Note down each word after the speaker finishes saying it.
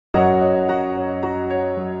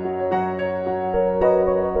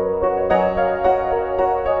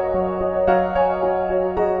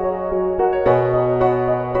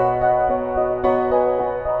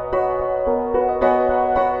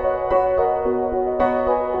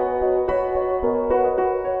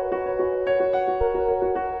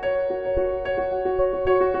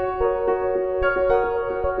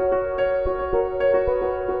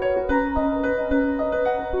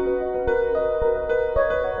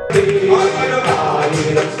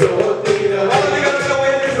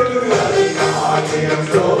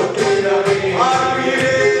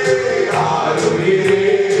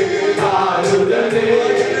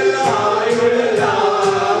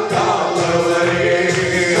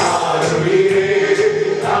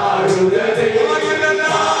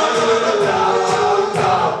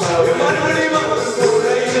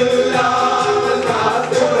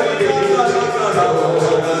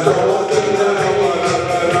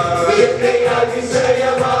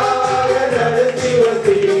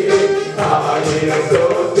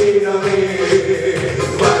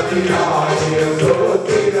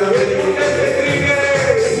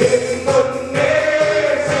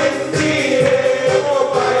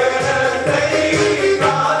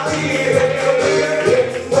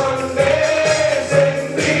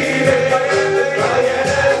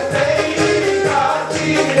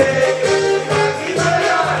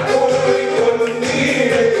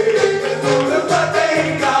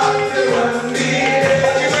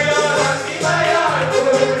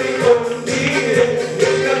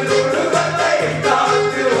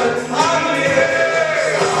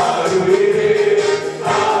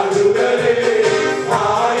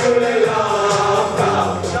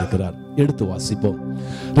எடுத்து வாசிப்போம்.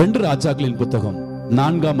 2 ராஜாக்களின் புத்தகம்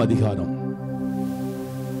 4ஆம் அதிகாரம்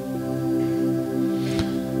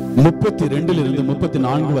 32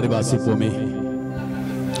 34 வரை வாசிப்போமே.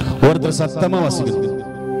 ஒருத்தர் சத்தமா வாசிக்கிறது.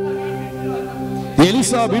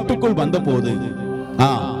 எலிசா வீட்டுக்குள் வந்த போது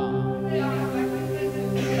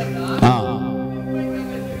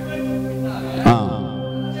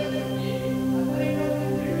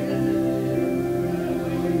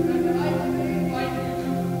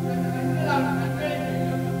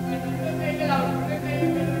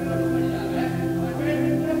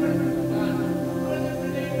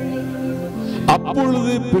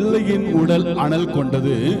அப்பொழுது பிள்ளையின் உடல் அனல்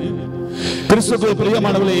கொண்டது. கிறிஸ்துவுக்குள்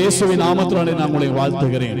பிரியமானவர்களே, இயேசுவின் நாமத்தினாலே நான் உங்களை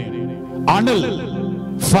வாழ்த்துகிறேன். அனல்,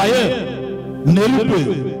 ஃபயர், நெருப்பு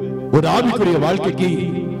ஒரு ஆவிக்குரிய வாழ்க்கைக்கு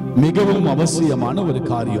மிகவும் அவசியமான ஒரு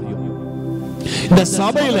காரியம். இந்த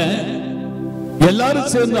சபையில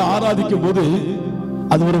எல்லாரும் சேர்ந்து ஆராதிக்கும் போது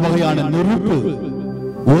அது ஒரு வகையான நெருப்பு,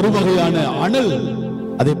 ஒரு வகையான அனல்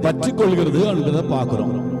அதை பற்றி கொள்கிறது என்பதை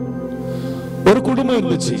பார்க்கிறோம். ஒரு குடும்பம்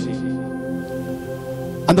இருந்துச்சு.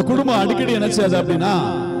 அந்த குடும்பம் அடிக்கடி என்ன செய்யாது அப்படின்னா,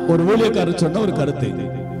 ஒரு ஊழியக்காரர் சொன்ன ஒரு கருத்து,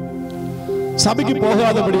 சபைக்கு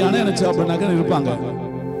போகாதபடியான என்ன செய்ய அப்படின்னாக்க இருப்பாங்க.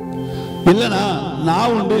 இல்லைன்னா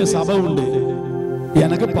நான் உண்டு, சபை உண்டு,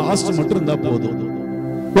 எனக்கு பாஸ்ட் மட்டும் இருந்தா போதும்.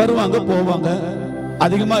 வருவாங்க போவாங்க,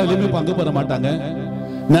 அதிகமா எதுவுமே பங்கு பெற மாட்டாங்க.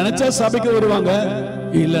 நினைச்சா சபைக்கு வருவாங்க,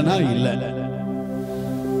 இல்லைன்னா இல்லை.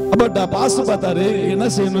 அப்ப பாஸ்ட் பார்த்தாரு, என்ன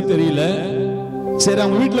செய்யணும் தெரியல. சரி,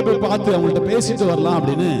 அவங்க வீட்டுல போய் பார்த்து அவங்கள்ட்ட பேசிட்டு வரலாம்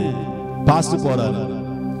அப்படின்னு பாஸ்ட் போறாரு.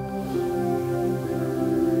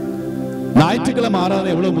 ஞாயிற்றுக்கிழமை ஆராதனை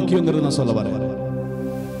எவ்வளவு முக்கியங்கிறது நான் சொல்ல வரேன்.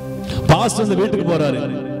 பாஸ்டர் அந்த வீட்டுக்கு போறாரு.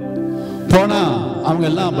 போனா அவங்க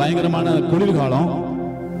எல்லாம் பயங்கரமான குளிர்காலம்.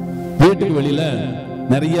 வீட்டுக்கு வெளியில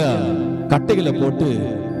நிறைய கட்டைகளை போட்டு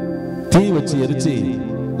தீ வச்சு எரிச்சு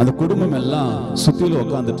அந்த குடும்பம் எல்லாம் சுத்தியில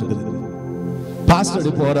உட்கார்ந்துட்டு இருக்குது. பாஸ்டர்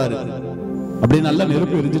அப்படி போறாரு. அப்படி நல்லா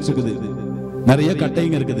நெருப்பு எரிஞ்சிட்டு இருக்குது, நிறைய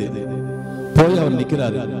கட்டைங்க இருக்குது. போய் அவர்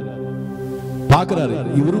நிக்கிறாரு, பாக்குறாரு.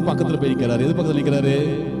 இவரும் பக்கத்துல போய் நிக்கிறாரு. எது பக்கத்துல நிக்கிறாரு?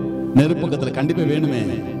 நெருப்பு பக்கத்துல. கண்டிப்பா வேணுமே.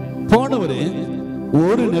 போனவரு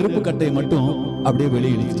ஒரு நெருப்பு கட்டையை மட்டும் அப்படியே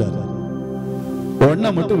வெளியே இழுத்துட்டாரு.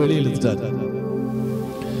 ஒன்ன மட்டும் வெளியே இழுத்துட்டாரு.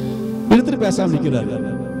 இழுத்துட்டு பேசாம நிக்கிறாரு.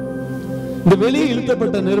 இந்த வெளியே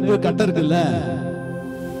இழுத்தப்பட்ட நெருப்பு கட்டை இருக்குல்ல,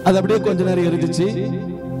 அது அப்படியே கொஞ்ச நேரம் எரிஞ்சிச்சு,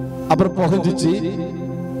 அப்புறம் புகைஞ்சிச்சு,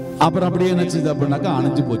 அப்புறம் அப்படியே என்ன செய்யுது அப்படின்னாக்கா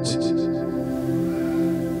அணைஞ்சு போச்சு.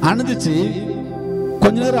 அணைஞ்சிச்சு.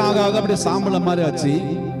 கொஞ்ச நேரம் ஆக ஆக அப்படியே சாம்பல மாதிரி ஆச்சு.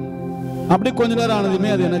 அப்படி கொஞ்ச நேரம் ஆனதுமே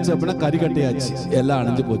அது என்னச்சு அப்படின்னா கறிக்கட்டையாச்சு. எல்லாம்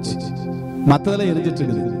அணைஞ்சு போச்சு. மத்ததெல்லாம் எரிஞ்சிட்டு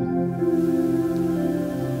இருக்குது.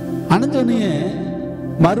 அணைஞ்சோடனே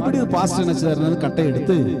மறுபடியும் பாஸ்டர் என்ன செய்யறாரு, கட்டை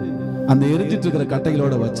எடுத்து அந்த எரிஞ்சிட்டு இருக்கிற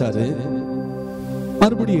கட்டைகளோட வச்சாரு.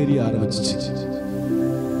 மறுபடியும் எரிய ஆரம்பிச்சிச்சு.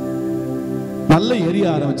 நல்ல எரிய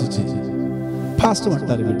ஆரம்பிச்சிச்சு. பாஸ்டர்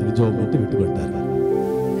வந்துட்டாரு வீட்டுக்கு, ஜோப் விட்டு வீட்டுக்கு வந்துட்டாரு.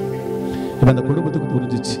 இப்ப அந்த குடும்பத்துக்கு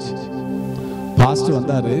புரிஞ்சிச்சு. பாஸ்டர்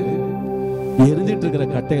வந்தாரு, எரிஞ்சிட்டு இருக்கிற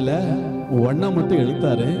கட்டையில ஒன்ன மட்டும்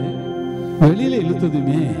இழுத்தாரு. வெளியில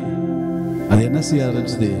இழுத்ததுமே அது என்ன செய்ய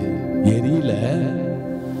ஆரம்பிச்சது? எரியல,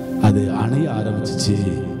 அது அணைய ஆரம்பிச்சிச்சு,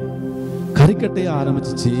 கறிக்கட்டைய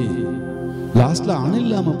ஆரம்பிச்சிச்சு. லாஸ்ட்ல அணை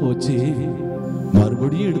இல்லாம போச்சு.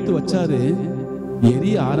 மறுபடியும் எடுத்து வச்சாரு,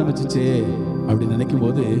 எரிய ஆரம்பிச்சிச்சு. அப்படி நினைக்கும்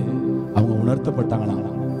போது அவங்க உணர்த்தப்பட்டாங்களாம்.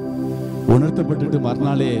 உணர்த்தப்பட்டுட்டு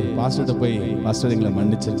மறுநாளே பாஸ்டர்கிட்ட போய், பாஸ்டர் எங்களை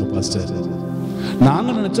மன்னிச்சிருங்க பாஸ்டர்,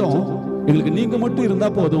 நாங்க நினைச்சோம் எங்களுக்கு நீங்க மட்டும் இருந்தா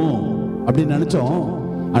போதும் அப்படின்னு நினைச்சோம்.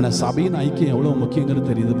 ஆனா சபையின் ஐக்கியம் எவ்வளவு முக்கியங்கிறது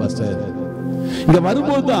தெரியுது பாஸ்டர். இங்க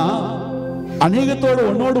வரும்போதுதான் அநேகத்தோட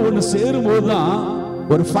ஒன்னோடு ஒண்ணு சேரும் போதுதான்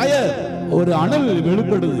ஒரு ஃபயர், ஒரு அனல்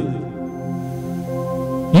வெளிப்படுது.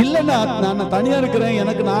 இல்லன்னா நான் தனியா இருக்கிறேன்,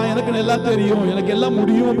 எனக்கு எல்லாம் தெரியும், எனக்கு எல்லாம்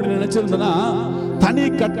முடியும் அப்படின்னு நினைச்சிருந்தேன்னா தனி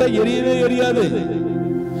கட்டை எரியவே எரியாது.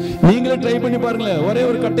 நீங்களே ட்ரை பண்ணி பாருங்களேன். ஒரே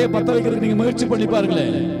ஒரு கட்டையை பத்த வைக்கிறதுக்கு நீங்க முயற்சி பண்ணி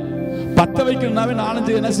பாருங்களேன். பத்த வைக்கணும்னாவே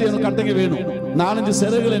 4-5 என்ன செய்யணும், கட்டைங்க வேணும். 4-5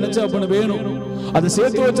 சிறகுகள் என்ன பண்ண வேணும். அதை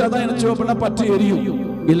சேர்த்து வச்சாதான் என்ன பண்ணா பற்றி எரியும்,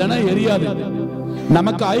 இல்லைன்னா எரியாது.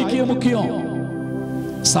 நமக்கு ஐக்கியம் முக்கியம்,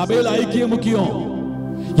 சபையில் ஐக்கியம் முக்கியம்,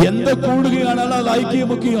 எந்த கூடுகை ஆனாலும் அது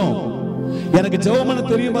ஐக்கியம் முக்கியம். எனக்கு ஜெபம் பண்ண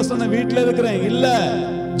தெரியும் பாஸ்டர், நான் வீட்டுல இருக்கிறேன். இல்ல,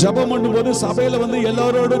 ஜெபம் பண்ணும் போது சபையில வந்து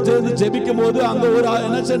எல்லாரோடும் சேர்ந்து ஜெபிக்கும் போது அங்க ஒரு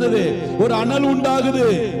என்ன சொன்னது, ஒரு அனல் உண்டாகுது.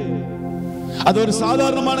 அது ஒரு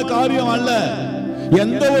சாதாரணமான காரியம் அல்ல.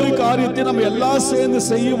 எந்த ஒரு காரியத்தை நம்ம எல்லாம் சேர்ந்து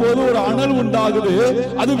செய்யும் போது ஒரு அனல் உண்டாகுது,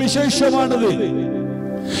 அது விசேஷமானது.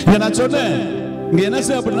 இங்க நான் சொன்னேன், இங்க என்ன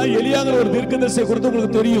செய்ய அப்படின்னா எலியாங்கிற ஒரு தீர்க்கதரிசியை குறித்து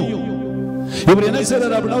உங்களுக்கு தெரியும். இவர் என்ன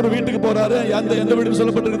செய்யறாரு அப்படின்னா ஒரு வீட்டுக்கு போறாரு. எந்த வீடுன்னு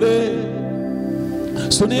சொல்லப்பட்டிருக்குது,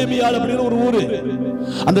 சுனேமியால் அப்படின்னு ஒரு ஊரு.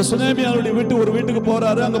 அந்த சுனேமியாளுடைய ஒரு வீட்டுக்கு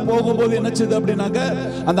போறாரு. அங்க போகும்போது என்ன செய்யுது அப்படின்னாக்க,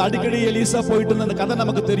 அந்த அடிக்கடி எலிசா போயிட்டு அந்த கதை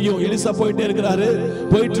நமக்கு தெரியும். எலிசா போயிட்டே இருக்கிறாரு.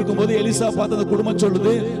 போயிட்டு இருக்கும்போது எலிசா பார்த்து அந்த குடும்பம்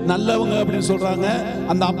சொல்லுது நல்லவங்க அப்படின்னு சொல்றாங்க.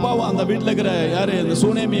 அந்த அப்பாவும் அந்த வீட்டுல இருக்கிற யாரு, இந்த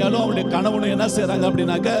சுனேமியாலும் அவருடைய கணவனும் என்ன செய்யறாங்க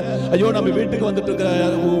அப்படின்னாக்க, ஐயோ நம்ம வீட்டுக்கு வந்துட்டு இருக்கிற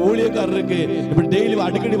ஊழியக்காரருக்கு இப்படி டெய்லி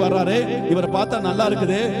அடிக்கடி வர்றாரு, இவரை பார்த்தா நல்லா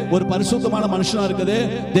இருக்குது, ஒரு பரிசுத்தமான மனுஷனா இருக்குது,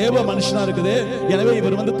 தேவ மனுஷனா இருக்குது, எனவே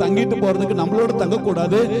இவர் வந்து தங்கிட்டு போறதுக்கு நம்மளோட தங்க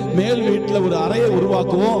கூடாது, மேல் வீட்டுல ஒரு அறையை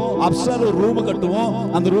உருவாக்குவோம், அப்ஸ்டார் ஒரு ரூம் கட்டுவோம்,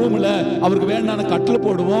 அந்த ரூம்ல அவருக்கு வேண்டான கட்டில்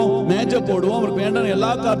போடுவோம், மேஜை போடுவோம், அவருக்கு வேண்டான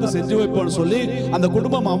எல்லா காரியத்தையும் செஞ்சு வைப்போம்னு சொல்லி அந்த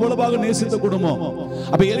குடும்பம் அவ்வளவாக நேசித்த குடும்பம்.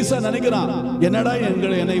 அப்ப எலிசா நினைக்கிறான், என்னடா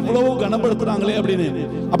என்னை இவ்வளவு கனப்படுத்துறாங்களே அப்படின்னு.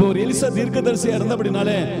 அப்ப ஒரு எலிசா தீர்க்கதரிசியா இருந்த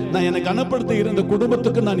அப்படின்னாலே, நான் என்னை கனப்படுத்த இருந்த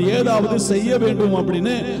குடும்பத்துக்கு நான் ஏதாவது செய்ய வேண்டும்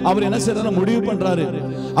அப்படின்னு அவர் என்ன செய்யறாரு, முடிவு பண்றாரு.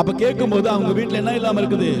 அப்ப கேட்கும் போது அவங்க வீட்டுல என்ன இல்லாம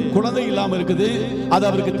இருக்குது, குழந்தை இல்லாம இருக்குது. அது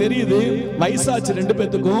அவருக்கு தெரியுது. வயசாச்சு 2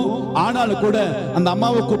 பேத்துக்கும். ஆனாலும் கூட அந்த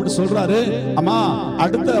அம்மாவை கூப்பிட்டு சொல்றாரு, அம்மா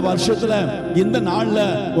அடுத்த வருஷத்துல இந்த நாள்ல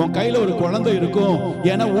உன் கையில ஒரு குழந்தை இருக்கும்.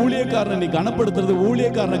 ஏன்னா ஊழியக்காரனை நீ கனப்படுத்துறது,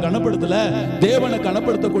 ஊழியக்காரனை கனப்படுத்தல, தேவனை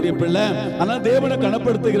கனப்படுத்தக்கூடிய பிள்ளை. ஆனா தேவனை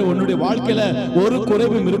கனப்படுத்துகிற உன்னுடைய வாழ்க்கையில ஒரு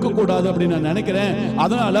குறைவும் இருக்கக்கூடாது அப்படின்னு நான் நினைக்கிறேன்.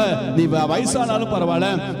 அதனால நீ வயசானாலும் பரவாயில்ல,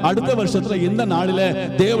 அடுத்த வருஷத்துல இந்த நாளில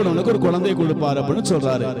தேவன் உனக்கு ஒரு குழந்தையை கொடுப்பாரு அப்படின்னு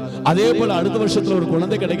சொல்றாரு. அதே போல அடுத்த வருஷத்துல ஒரு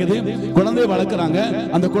குழந்தை கிடைக்குது. குழந்தையை வளர்க்குறாங்க.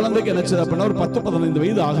 அந்த குழந்தைக்கு என்ன அப்படின்னா ஒரு 10-15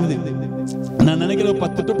 வயது ஆகுது. நான் நினைக்கிறேன்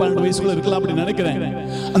 10 to 12 வயசுக்குள்ள இருக்கலாம் அப்படின்னு நினைக்கிறேன்.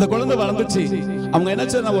 அந்த குழந்தை வளர்ந்துச்சு. அவங்க என்ன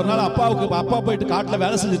செய்யறாங்க, ஒரு நாள் அப்பா போயிட்டு காட்டுல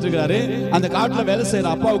வேலை செஞ்சுட்டு இருக்காரு. அந்த காட்டுல வேலை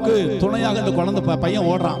செய்யற அப்பாவுக்கு துணையாக அந்த குழந்தை பையன்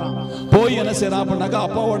ஓடுறான். போய் என்ன செய்யறான் அப்படின்னாக்கா,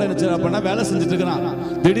 அப்பாவோட என்ன செய்யறான் அப்படின்னா வேலை செஞ்சுட்டு இருக்கிறான்.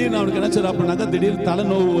 திடீர்னு அவனுக்கு என்ன செய்யறான் அப்படின்னாக்கா, திடீர்னு தலை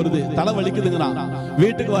நோவு வருது, தலை வலிக்குதுங்கிறான்.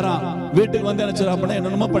 வீட்டுக்கு வரான். வீட்டுக்கு வந்து என்ன செய்யறான் அப்படின்னா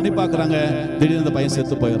என்னென்னமோ பண்ணி பாக்குறாங்க. திடீர்னு அந்த பையன்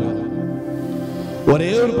செத்து போயிடுறான்.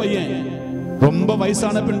 ஒரே ஒரு பையன், ரொம்ப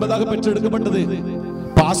வயசான பின்பதாக பெற்றெடுக்கப்பட்டது,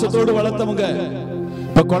 பாசத்தோடு வளர்த்தவங்க.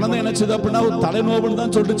 இப்ப குழந்தை என்னச்சு அப்படின்னா ஒரு தலைநோவுன்னு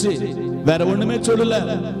தான் சொல்லுச்சு, வேற ஒண்ணுமே சொல்லல.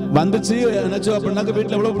 வந்துச்சு என்னச்சு அப்படின்னாக்க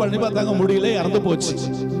வீட்டுல எவ்வளவு பண்ணி பார்த்தாங்க, முடியல, இறந்து போச்சு.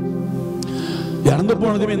 இறந்து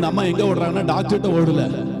போனதுமே இந்த அம்மா எங்க ஓடுறாங்கன்னா டாக்டர்கிட்ட ஓடல.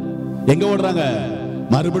 எங்க ஓடுறாங்க,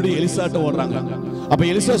 மறுபடியும் எலிசாட்ட ஓடுறாங்க. அப்ப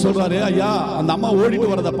எலிசா சொல்றாரு, ஐயா அந்த அம்மா ஓடிட்டு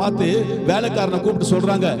வரதை பார்த்து வேலைக்காரனை கூப்பிட்டு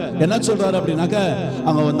சொல்றாங்க. என்ன சொல்றாரு அப்படின்னாக்க,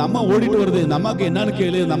 அவங்க அந்த அம்மா ஓடிட்டு வருது, இந்த அம்மாக்கு என்னன்னு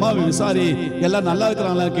கேளு, இந்த அம்மாவை விசாரி, எல்லாம் நல்லா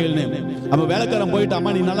இருக்கிறாங்களா கேளுன்னு. அப்ப வேலைக்காரன் போயிட்டு,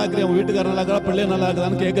 அம்மா நீ நல்லா இருக்கிற, உங்க வீட்டுக்காரன் நல்லா இருக்கிறா, பிள்ளை நல்லா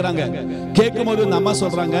இருக்கிறான்னு கேட்கறாங்க. கேட்கும் போது இந்த அம்மா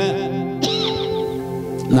சொல்றாங்க,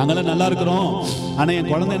 நாங்களாம் நல்லா இருக்கிறோம், ஆனா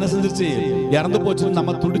என் குழந்தை என்ன செஞ்சிருச்சு, இறந்து போச்சுன்னு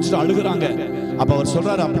நம்ம துடிச்சுட்டு அழுகுறாங்க. அப்ப அவர்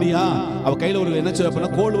சொல்றாரு, அப்படியா, அவ கையில ஒரு என்ன செய்ய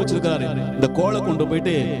கோல் வச்சிருக்காரு, இந்த கோலை கொண்டு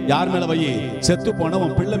போயிட்டு யார் மேல வை, செத்து போன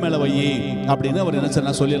உன் பிள்ளை மேல வை அப்படின்னு அவர் என்ன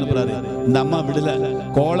செய்ய சொல்லி அனுப்புறாரு. இந்த அம்மா விடல,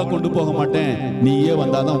 கோலை கொண்டு போக மாட்டேன், நீயே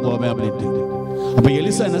வந்தாதான் போவேன் அப்படின்ட்டு. அப்ப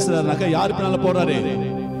எலிசா என்ன செய்யறாருனாக்கா, யாரு பின்னால போறாரு,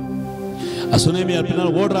 சுனேமியார்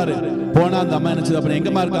பின்னால் ஓடுறாரு. போனா அந்த அம்மா என்ன செய்யுது, அப்ப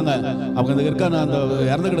எங்கம்மா இருக்காங்க, அவங்க அந்த இருக்க அந்த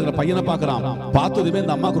இறந்து கிடக்கிற பையனை பாக்குறான். பார்த்ததுமே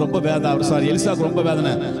இந்த அம்மாக்கு ரொம்ப வேதனை, சாரி எலிசாக்கு ரொம்ப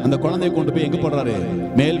வேதனை. அந்த குழந்தையை கொண்டு போய் எங்க போடுறாரு,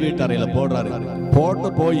 மேல் வீட்டு அறையில போடுறாரு.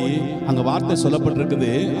 போட்டு போய் அங்க வார்த்தை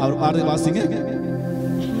சொல்லப்பட்டிருக்குது, அவர் வார்த்தை வாசிங்க.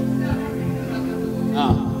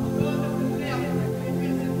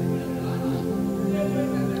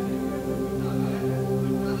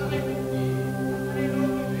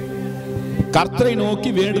 கர்த்தரை நோக்கி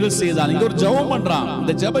வேண்டுதல் செய்தான். இங்க ஒரு ஜெபம் பண்றான்.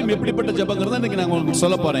 இந்த ஜெபம் எப்படிப்பட்ட ஜெபங்கிறத இன்னைக்கு நான் உங்களுக்கு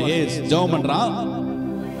சொல்ல போறேன். ஏஸ் ஜெபம் பண்றான்.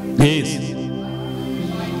 ஏஸ்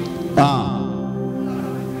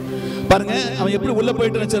பாருங்க, அவன் எப்படி உள்ள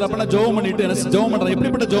போயிட்டு நினைச்சாரு அப்படின்னா ஜெபம் பண்ணிட்டு ஜெபம் பண்றான்.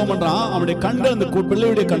 எப்படிப்பட்ட ஜெபம் பண்றான், அவனுடைய கண்கள் அந்த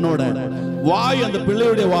பிள்ளையுடைய கண்ணோட, வாய் அந்த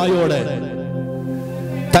பிள்ளையுடைய வாயோட.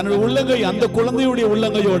 தன்னுடைய உள்ளங்கை அந்த குழந்தையுடைய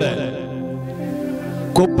உள்ளங்கையோட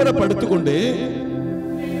கொப்பரப்படுத்திக் கொண்டு,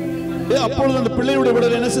 அப்பொழுது அந்த பிள்ளையுடைய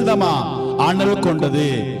உடல் என்ன செஞ்சாமா? அனல் கொண்டது.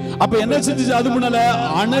 அப்ப என்ன செஞ்சுச்சு? அது முன்னால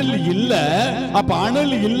அனல் இல்ல. அப்ப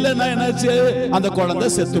அனல் இல்லன்னா என்னாச்சு? அந்த குழந்தை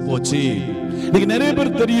செத்து போச்சு. இன்னைக்கு நிறைய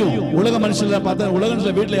பேர் தெரியும், உலக மனுஷன் பார்த்தா,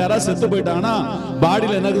 உலக வீட்டுல யாராவது செத்து போயிட்டாங்கன்னா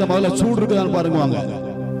பாடியில என்ன இருக்குது? முதல்ல சூடு இருக்குதான்னு பாருங்க.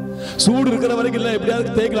 சூடு இருக்கிற வரைக்கும் இல்ல,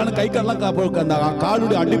 எப்படியாவது தேய்க்கலான்னு கை காலெல்லாம் அந்த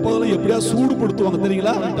காலுடைய அடிப்பகுதியில் எப்படியாவது சூடு படுத்துவாங்க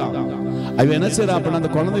தெரியுங்களா? அவன் என்ன செய்யறான்? அப்ப அந்த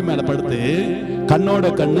குழந்தை மேல படுத்து கண்ணோட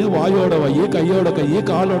கண்ணு, வாயோட வாயி, கையோட கையை,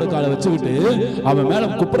 காலோட காலை வச்சுக்கிட்டு அவன் மேல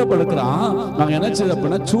குப்புறப்படுக்கிறான். நாங்க என்ன செய்ய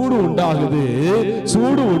அப்படின்னா, சூடு உண்டாகுது.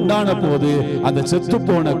 சூடு உண்டான போது அந்த செத்து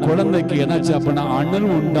போன குழந்தைக்கு என்னாச்சு அப்படின்னா அனல்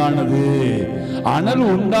உண்டானது. அனல்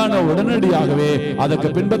உண்டான உடனடியாகவே அதற்கு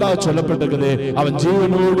பின்பதாக சொல்லப்பட்டிருக்கிறது, அவன்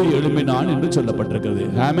ஜீவனோடு எழும்பினான் என்று சொல்லப்பட்டிருக்கிறது.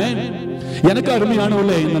 ஆமென். எனக்கு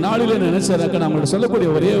அருமையானவர்களே, இந்த நாளில நினைச்சதாக்க நான் சொல்லக்கூடிய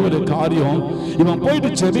ஒரே ஒரு காரியம், இவன்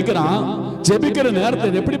போயிட்டு ஜெபிக்கிறான். ஜெபிக்கிற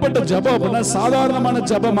நேரத்தில் எப்படிப்பட்ட ஜெபம் அப்படின்னா, சாதாரணமான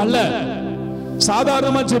ஜெபம் அல்ல.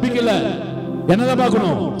 சாதாரணமா ஜெபிக்கல. என்னதான்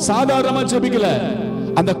பார்க்கணும்? சாதாரணமா ஜெபிக்கல.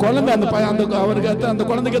 அந்த குழந்தை, அந்த அவருக்கு அந்த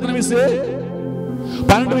குழந்தைக்கு எத்தனை வயசு?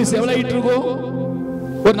 12 வயசு. எவ்வளவு ஹைட் இருக்கும்?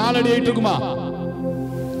 ஒரு 4 அடி ஹைட் இருக்குமா?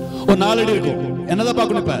 ஒரு 4 அடி இருக்கும். என்னதான்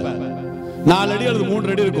பார்க்கணும்? இப்ப 4 அடி அல்லது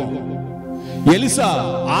 3 அடி இருக்கும். எலிசா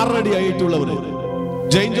 6 அடி ஹைட் உள்ளவர்,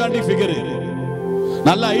 ஜெயின்டாண்டி ஃபிகர்,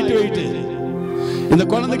 நல்ல ஹைட் வெயிட். இந்த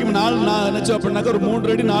குழந்தைக்கு 4 நினைச்சோம் அப்படின்னாக்க ஒரு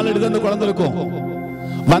 3 அடி 4 அடி தான் இந்த குழந்தை இருக்கும்.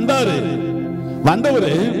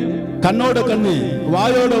 வந்தவரு கண்ணோட கண்ணு,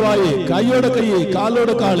 வாயோட வாய், கையோட கை,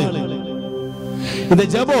 காலோட காலு. இந்த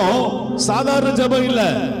ஜெபம் சாதாரண ஜெபம் இல்ல.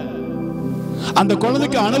 அந்த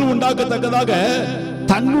குழந்தைக்கு அனல் உண்டாக்கத்தக்கதாக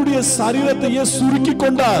தன்னுடைய சரீரத்தையே சுருக்கி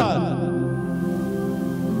கொண்டார்.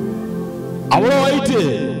 அவ்வளவு ஆயிட்டு.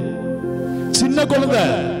 சின்ன குழந்தை,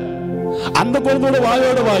 அந்த குழந்தையோட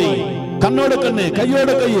வாயோட வாய், கண்ணோட கண்ணு,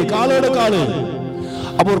 கையோட கை, காலோட காலு.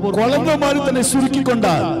 அப்ப ஒரு குழந்தை மாதிரி தன்னை சுருக்கி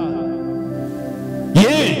கொண்டார்.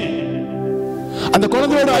 ஏன்? அந்த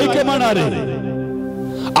குழந்தையோட ஐக்கியமானாரு.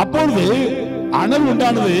 அப்பொழுது அனல்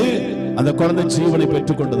உண்டானது. அந்த குழந்தை ஜீவனை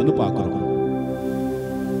பெற்றுக் கொண்டதுன்னு பார்க்கிறோம்.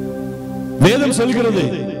 வேதம் சொல்கிறது,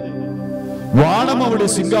 வானம் அவருடைய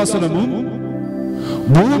சிங்காசனமும்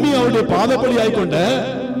பூமி அவருடைய பாதப்படியாய் கொண்ட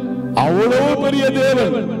அவ்வளவு பெரிய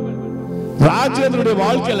தேவன் ராஜேந்திரனுடைய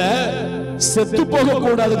வாழ்க்கையில செத்து போக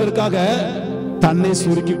கூடாததற்காக தன்னை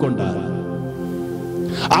சுருக்கி கொண்டார்.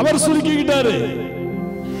 அவர் சுருக்கிக்கிட்டாரு.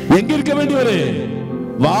 எங்க இருக்க வேண்டியவரு?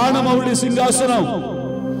 வானம் அவருடைய சிங்காசனம்,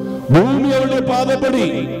 பூமி அவருடைய பாதப்படி.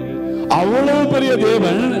 அவ்வளவு பெரிய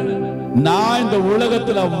தேவன், நான் இந்த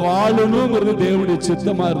உலகத்துல வாழணும்ங்கிறது தேவனுடைய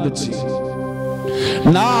சித்தமா இருந்துச்சு.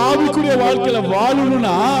 நான் ஆவிக்குரிய வாழ்க்கையில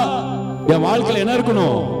வாழணும்னா என் வாழ்க்கையில என்ன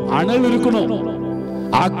இருக்கணும்? அனல் இருக்கணும்,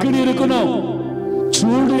 அக்கினி இருக்கணும்.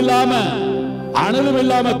 சூடு இல்லாம, அனலும்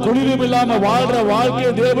இல்லாம, குளிரும் இல்லாம வாழ்ற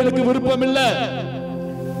வாழ்க்கை தேவனுக்கு விருப்பம் இல்ல.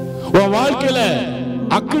 உன் வாழ்க்கையில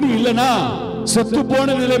அக்கினி இல்லைன்னா செத்து போன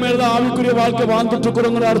நிலைமையில தான் ஆவிக்குரிய வாழ்க்கை வாழ்ந்துட்டு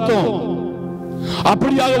இருக்கிறோங்கிற அர்த்தம்.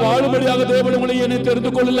 அப்படியாக வாழும்படியாக தேவன் உங்களை என்னை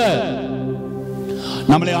தெரிந்து கொள்ளல.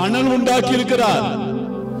 நம்மளை அனல் உண்டாக்கி இருக்கிறார்.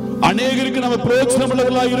 அநேகருக்கு நம்ம பிரயோஜனம்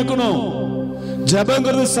உள்ளவர்களாக இருக்கணும்.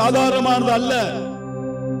 ஜெபங்கிறது சாதாரணமானது அல்ல.